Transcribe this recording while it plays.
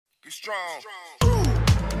be strong.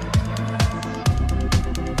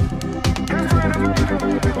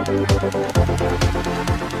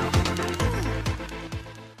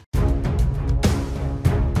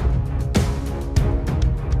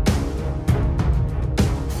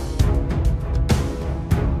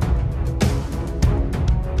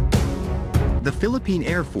 The Philippine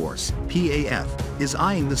Air Force, PAF, is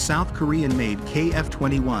eyeing the South Korean-made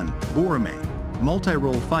KF-21 Boramae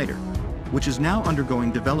multi-role fighter, which is now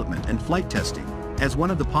undergoing development and flight testing, as one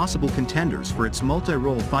of the possible contenders for its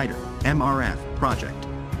multi-role fighter, MRF, project.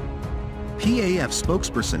 PAF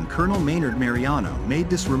spokesperson Colonel Maynard Mariano made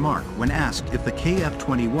this remark when asked if the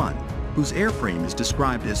KF-21, whose airframe is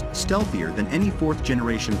described as stealthier than any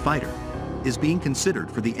fourth-generation fighter, is being considered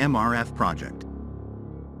for the MRF project.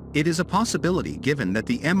 It is a possibility given that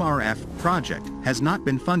the MRF project has not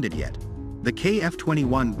been funded yet. The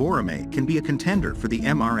KF-21 Boramae can be a contender for the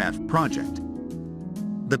MRF project.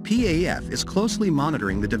 The PAF is closely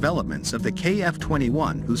monitoring the developments of the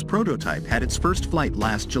KF-21, whose prototype had its first flight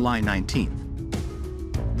last July 19th.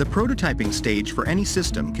 The prototyping stage for any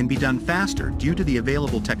system can be done faster due to the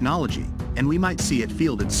available technology, and we might see it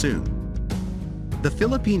fielded soon. The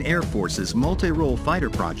Philippine Air Force's multi-role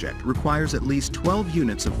fighter project requires at least 12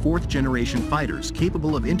 units of fourth-generation fighters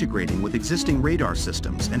capable of integrating with existing radar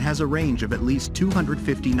systems and has a range of at least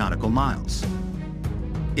 250 nautical miles.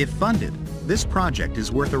 If funded, this project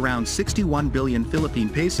is worth around 61 billion Philippine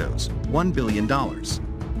pesos, $1 billion.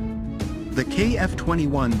 The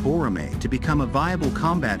KF-21 Boramae to become a viable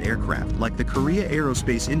combat aircraft like the Korea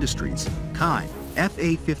Aerospace Industries, KAI,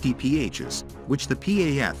 FA-50PHs, which the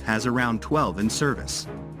PAF has around 12 in service.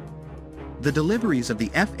 The deliveries of the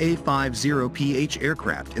FA-50PH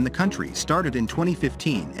aircraft in the country started in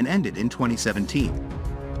 2015 and ended in 2017.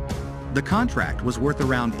 The contract was worth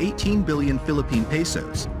around 18 billion Philippine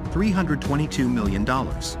pesos, $322 million.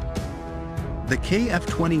 The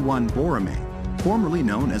KF-21 Boramae, formerly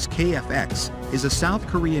known as KFX, is a South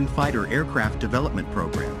Korean fighter aircraft development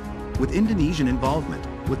program, with Indonesian involvement,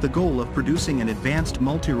 with the goal of producing an advanced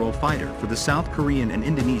multi-role fighter for the South Korean and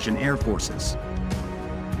Indonesian Air Forces.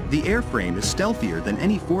 The airframe is stealthier than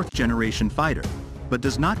any fourth-generation fighter, but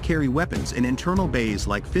does not carry weapons in internal bays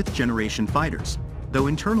like fifth-generation fighters, though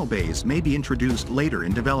internal bays may be introduced later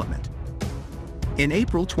in development. In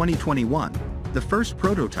April 2021, the first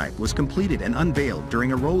prototype was completed and unveiled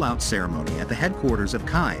during a rollout ceremony at the headquarters of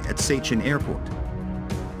KAI at Sachin Airport.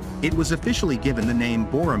 It was officially given the name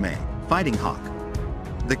Boramae, Fighting Hawk.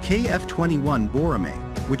 The KF-21 Boramae,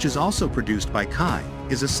 which is also produced by KAI,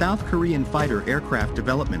 is a South Korean fighter aircraft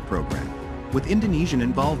development program, with Indonesian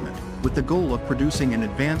involvement, with the goal of producing an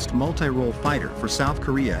advanced multi-role fighter for South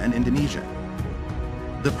Korea and Indonesia.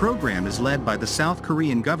 The program is led by the South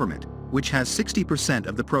Korean government, which has 60%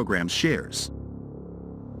 of the program's shares.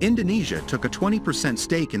 Indonesia took a 20%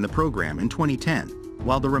 stake in the program in 2010,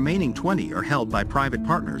 while the remaining 20% are held by private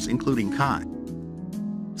partners including KAI.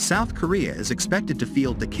 South Korea is expected to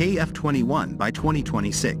field the KF-21 by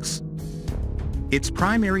 2026. Its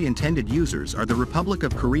primary intended users are the Republic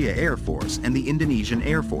of Korea Air Force and the Indonesian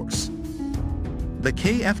Air Force. The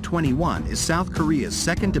KF-21 is South Korea's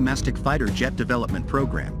second domestic fighter jet development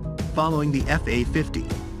program, following the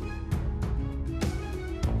FA-50.